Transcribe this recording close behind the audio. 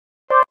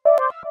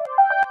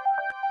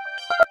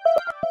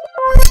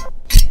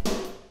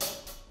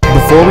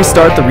Before we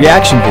start the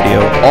reaction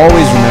video,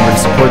 always remember to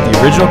support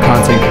the original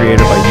content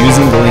creator by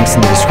using the links in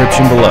the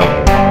description below.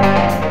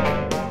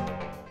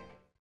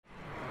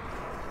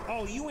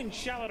 Oh, you and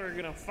Shallot are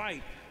gonna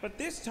fight, but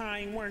this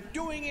time we're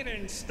doing it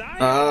in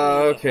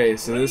style. Okay,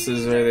 so this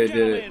is where they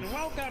did it.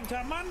 Welcome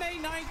to Monday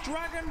Night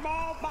Dragon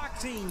Ball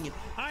Boxing.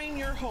 I'm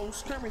your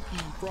host, Kermit the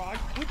Frog,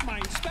 with my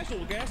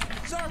special guest,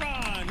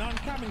 Saibaman, on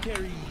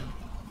commentary.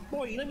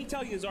 Boy, let me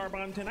tell you,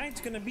 Saibaman,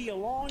 tonight's gonna be a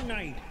long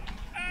night.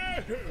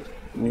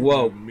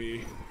 Whoa.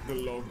 Me, the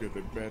longer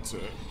the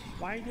better.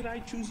 Why did I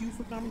choose you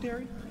for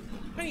commentary?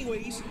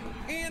 Anyways,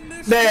 and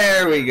this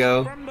There we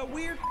go. from the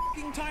weird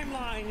f***ing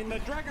timeline in the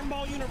Dragon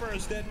Ball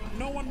universe that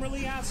no one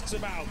really asks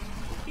about.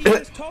 He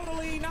is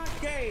totally not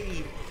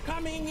gay.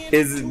 Coming in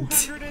Isn't.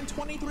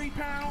 223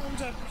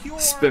 pounds of pure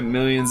Spent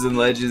millions in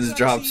legends,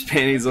 drops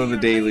panties on the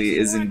daily,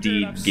 is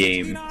indeed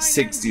game.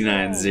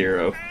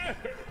 69-0.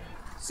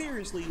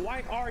 Seriously,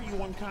 why are you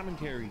on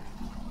commentary?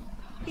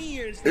 He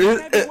is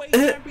the heavyweight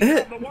champion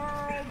of the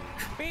world,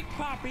 Big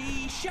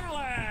Papi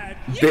Shallot.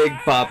 Big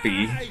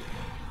Papi.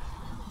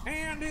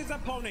 And his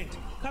opponent,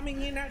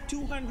 coming in at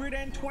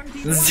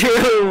 220.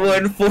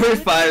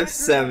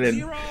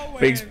 01457.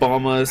 Fakes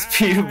Balma's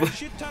peanut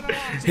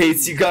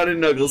hates you got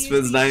in Knuckles,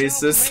 spends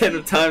 90%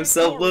 of time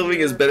self-loathing,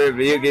 is better at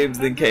video games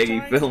than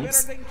Kagi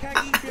films.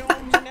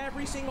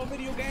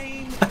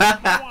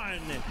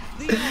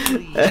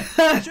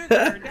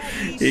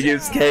 He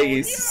gives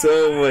Kagi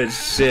so much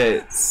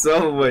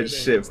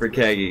shit for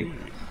Kagi.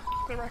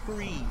 The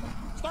referee,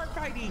 start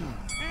fighting,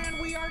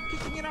 and we are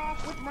kicking it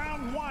off with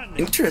round 1.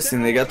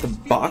 Interesting, they got the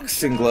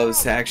boxing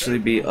gloves to actually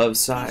be of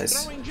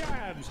size. Throwing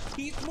jabs,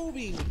 he's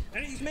moving,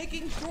 and he's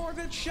making sure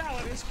that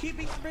Shallot is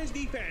keeping up his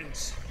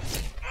defense.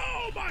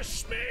 Oh, my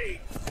schmeat!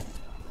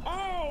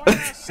 Oh, and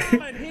a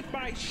solid hit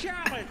by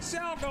Shallot.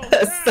 Cell goes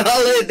A down.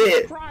 solid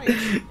hit.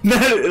 Christ.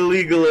 Not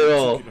illegal at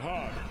all.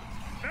 Hard.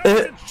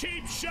 That's a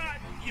cheap shot,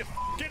 you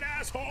fucking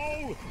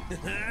asshole!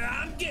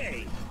 I'm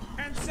gay!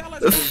 And Cell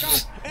is back up,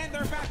 and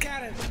they're back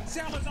at it.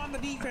 Cell is on the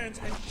defense,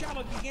 and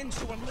Shallot begins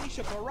to unleash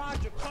a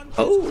barrage of punches.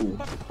 Oh.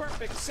 But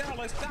perfect Cell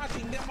is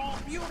dodging them all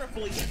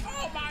beautifully.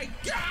 Oh my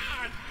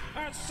God!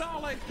 A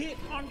solid hit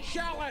on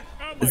Shallot.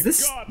 Oh my Is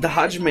this God, the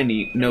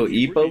Hajime no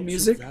Ippo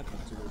music? That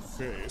onto her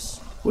face.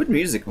 What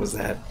music was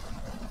that?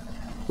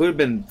 Would have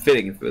been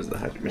fitting if it was the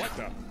Hajime.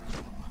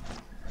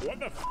 What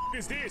the f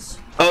is this?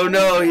 Oh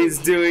no, he's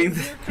doing.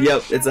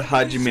 Yep, it's a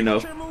Hajime no.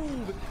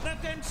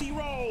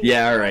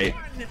 Yeah, alright.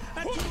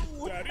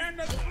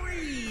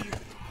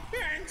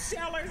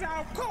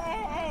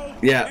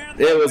 Yeah,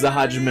 it was a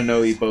Hajime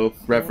no Ippo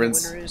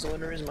reference. The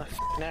winner is my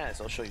f***ing ass.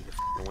 I'll show you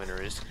the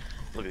winner is.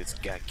 Look at this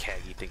guy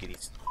Kagi thinking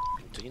he's.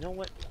 So you know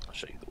what? I'll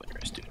show you the winner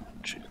is, dude.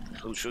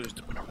 I'll show you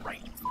the winner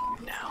right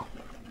now.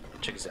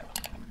 Check this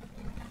out.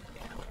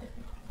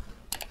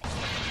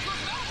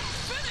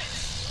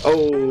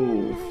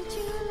 Oh,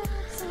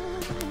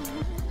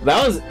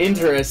 that was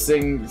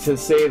interesting to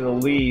say the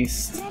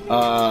least.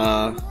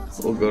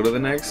 We'll go to the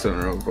next one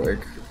real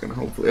quick. Gonna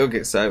hopefully. Okay,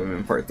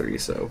 Saibaman part 3.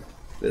 So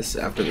this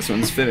after this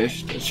one's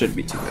finished, it shouldn't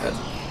be too bad.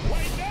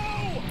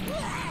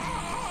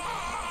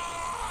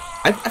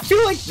 I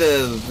feel like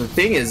the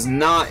thing is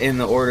not in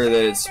the order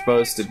that it's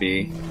supposed to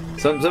be.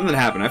 Something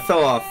happened. I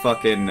fell off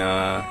fucking.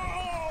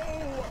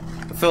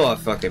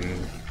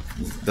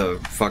 The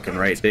fucking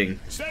right thing.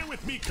 Stay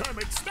with me,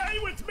 Kermit. Stay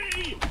with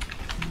me.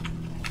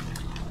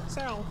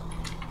 Sal,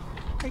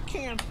 I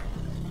can't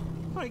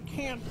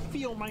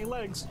feel my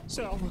legs.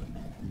 Sal,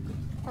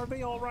 are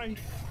they all right?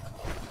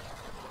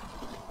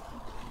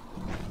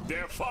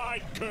 They're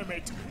fine,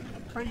 Kermit.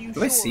 Are you Have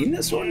sure? I seen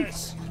this one?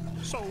 Yes.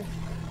 So,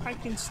 I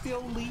can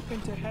still leap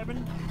into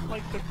heaven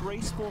like the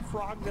graceful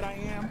frog that I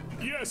am?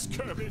 Yes,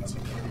 Kermit.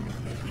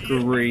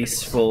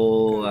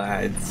 Graceful.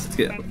 At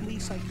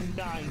least I can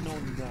die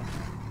knowing that.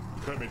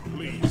 Kermit,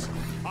 please.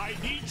 I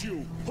need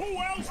you. Who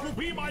else will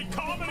be my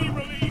comedy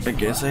relief? I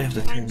guess I have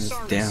to turn I'm this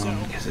sorry, down Sal.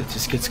 because it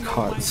just gets Even though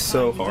caught my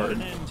so time is at hard.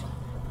 an end,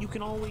 you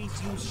can always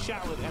use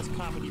Shallot as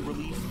comedy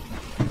relief.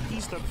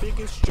 He's the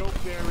biggest joke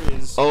there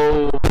is.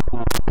 Oh.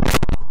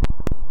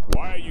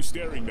 Why are you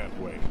staring that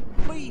way?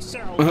 Please,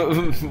 Sal.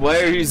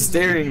 Why are you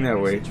staring that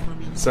way?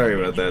 Sorry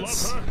about You that.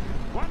 love her?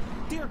 What?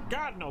 Dear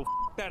God, no. F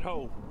that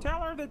hoe. Tell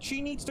her that she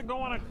needs to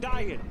go on a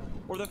diet,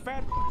 or the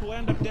fat will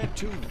end up dead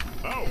too.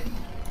 Oh.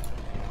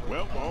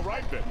 Well, all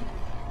right then.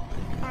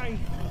 I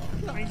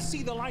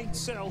see the light,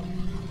 Cell.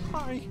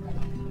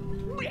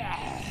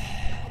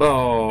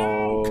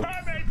 Oh.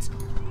 Kermit!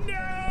 No!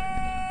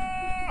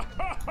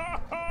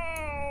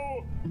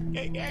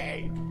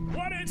 Hey,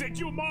 what is it,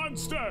 you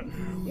monster?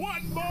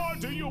 What more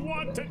do you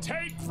want to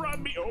take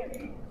from me?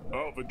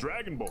 Oh, the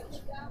Dragon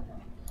Balls.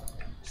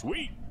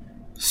 Sweet.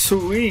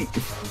 Sweet.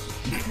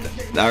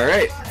 All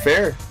right,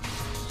 fair.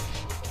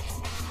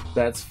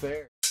 That's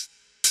fair.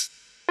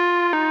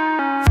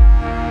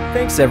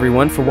 Thanks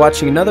everyone for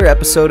watching another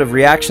episode of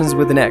Reactions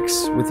with an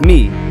X, with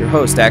me, your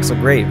host Axel.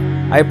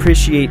 I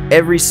appreciate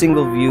every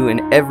single view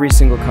and every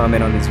single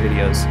comment on these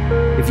videos.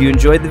 If you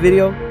enjoyed the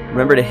video,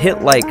 remember to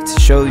hit like to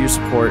show your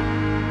support,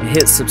 and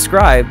hit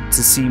subscribe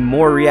to see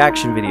more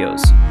reaction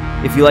videos.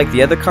 If you like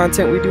the other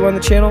content we do on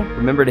the channel,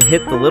 remember to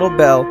hit the little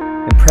bell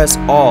and press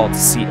all to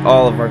see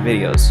all of our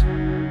videos.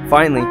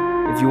 Finally,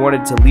 if you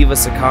wanted to leave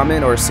us a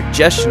comment or a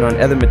suggestion on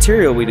other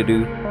material we to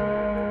do,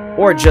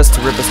 or just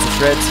to rip us to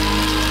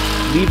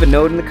shreds, leave a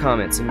note in the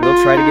comments and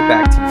we'll try to get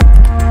back to you.